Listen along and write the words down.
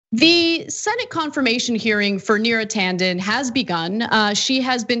The Senate confirmation hearing for Neera Tanden has begun. She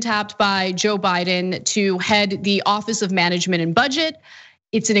has been tapped by Joe Biden to head the Office of Management and Budget.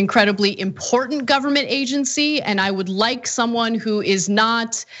 It's an incredibly important government agency, and I would like someone who is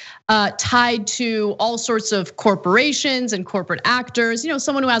not tied to all sorts of corporations and corporate actors.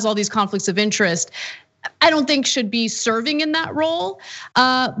 Someone who has all these conflicts of interest, I don't think should be serving in that role.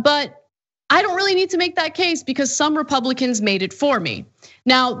 But I don't really need to make that case because some Republicans made it for me.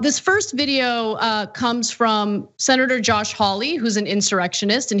 Now, this first video comes from Senator Josh Hawley, who's an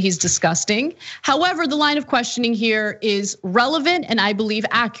insurrectionist, and he's disgusting. However, the line of questioning here is relevant and I believe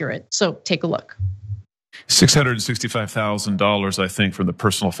accurate. So take a look. $665,000, I think, from the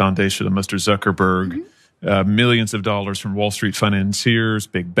personal foundation of Mr. Zuckerberg. Millions of dollars from Wall Street financiers,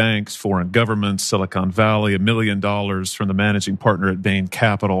 big banks, foreign governments, Silicon Valley, $1 million from the managing partner at Bain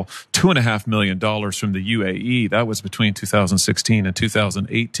Capital, $2.5 million from the UAE. That was between 2016 and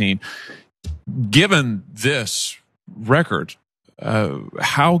 2018. Given this record,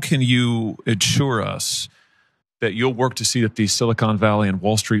 how can you assure us that you'll work to see that these Silicon Valley and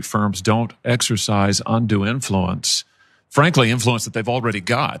Wall Street firms don't exercise undue influence? Frankly, influence that they've already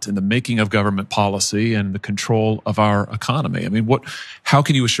got in the making of government policy and the control of our economy. I mean, how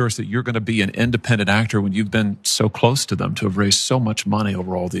can you assure us that you're going to be an independent actor when you've been so close to them to have raised so much money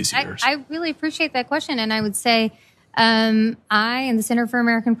over all these years? I really appreciate that question. And I would say I and the Center for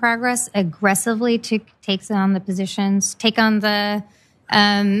American Progress aggressively take on the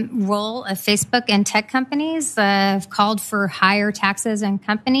role of Facebook and tech companies, have called for higher taxes on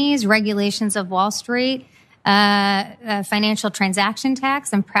companies, regulations of Wall Street, financial transaction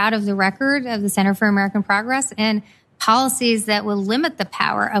tax. I'm proud of the record of the Center for American Progress and policies that will limit the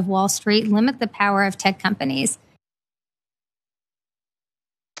power of Wall Street, limit the power of tech companies.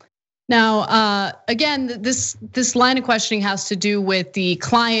 Now, again, this line of questioning has to do with the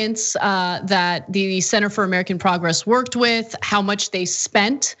clients that the Center for American Progress worked with, how much they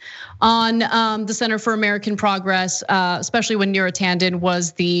spent on the Center for American Progress, especially when Neera Tanden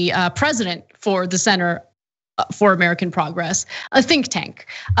was the president for the Center for American Progress, a think tank,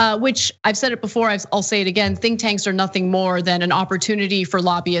 which I've said it before, I'll say it again, think tanks are nothing more than an opportunity for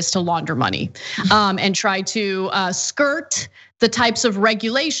lobbyists to launder money and try to skirt the types of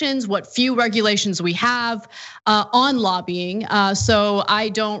regulations, what few regulations we have on lobbying. So I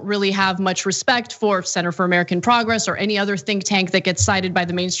don't really have much respect for Center for American Progress or any other think tank that gets cited by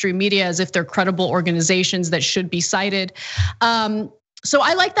the mainstream media as if they're credible organizations that should be cited. So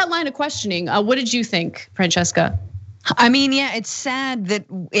I like that line of questioning. What did you think, Francesca? I mean, yeah, it's sad that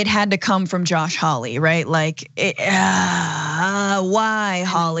it had to come from Josh Hawley, right? Like, why,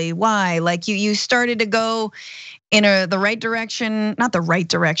 Hawley? Why? Like, you started to go in the right direction, not the right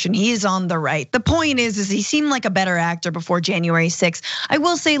direction. He is on the right. The point is he seemed like a better actor before January 6th. I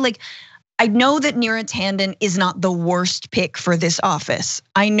will say, like, I know that Neera Tanden is not the worst pick for this office.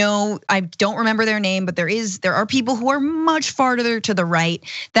 I know, I don't remember their name, but there are people who are much farther to the right.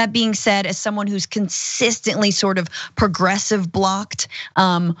 That being said, as someone who's consistently sort of progressive blocked,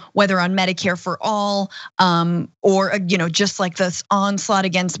 whether on Medicare for all, or just like this onslaught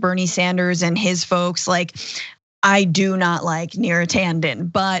against Bernie Sanders and his folks, like, I do not like Neera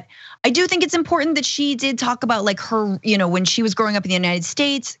Tanden, but I do think it's important that she did talk about like her, when she was growing up in the United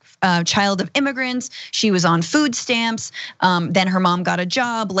States, child of immigrants, she was on food stamps, then her mom got a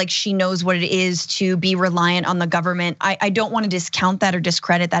job, like she knows what it is to be reliant on the government. I don't want to discount that or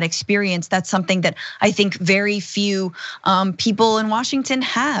discredit that experience. That's something that I think very few people in Washington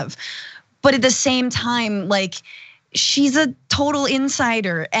have. But at the same time, like, she's a total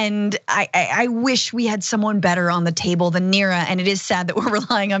insider, and I wish we had someone better on the table than Neera. And it is sad that we're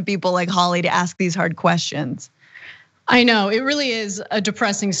relying on people like Hawley to ask these hard questions. I know, it really is a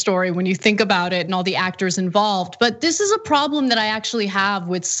depressing story when you think about it and all the actors involved. But this is a problem that I actually have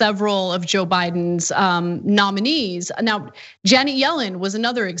with several of Joe Biden's nominees. Now, Janet Yellen was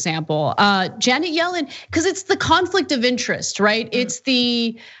another example. Janet Yellen, because it's the conflict of interest, right? It's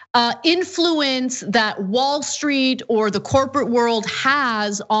the influence that Wall Street or the corporate world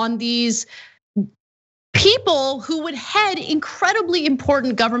has on these people who would head incredibly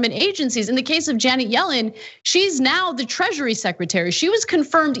important government agencies. In the case of Janet Yellen, she's now the Treasury Secretary. She was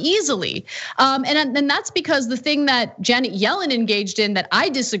confirmed easily. And that's because the thing that Janet Yellen engaged in that I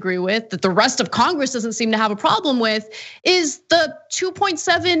disagree with, that the rest of Congress doesn't seem to have a problem with, is the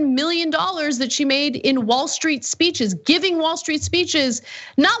 $2.7 million that she made in Wall Street speeches, giving Wall Street speeches,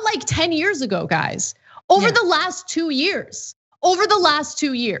 not like 10 years ago, guys, over the last 2 years,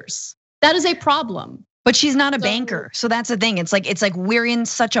 that is a problem. But she's not a banker, so that's the thing. It's like we're in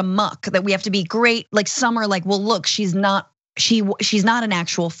such a muck that we have to be great. Like some are like, well, look, she's not she's not an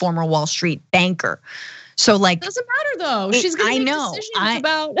actual former Wall Street banker. So like, doesn't matter though. She's gonna make decisions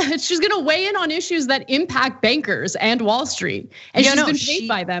about. She's gonna weigh in on issues that impact bankers and Wall Street, and she's been paid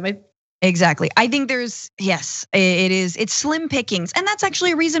by them. Exactly. I think it's slim pickings. And that's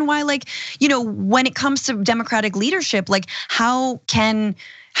actually a reason why, like, when it comes to Democratic leadership, like how can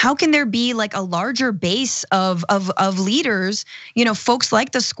there be like a larger base of leaders, folks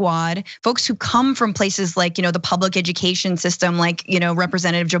like the Squad, folks who come from places like, the public education system, like,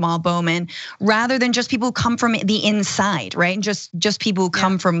 Representative Jamal Bowman, rather than just people who come from the inside, right? And just people who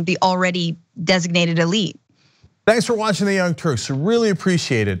come from the already designated elite. Thanks for watching The Young Turks, really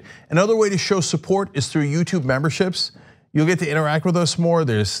appreciate it. Another way to show support is through YouTube memberships. You'll get to interact with us more.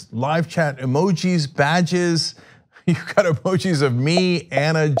 There's live chat emojis, badges. You've got emojis of me,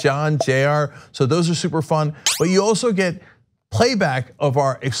 Anna, John, JR. So those are super fun. But you also get playback of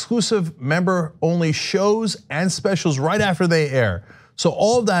our exclusive member-only shows and specials right after they air. So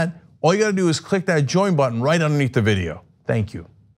all of that, all you gotta do is click that join button right underneath the video. Thank you.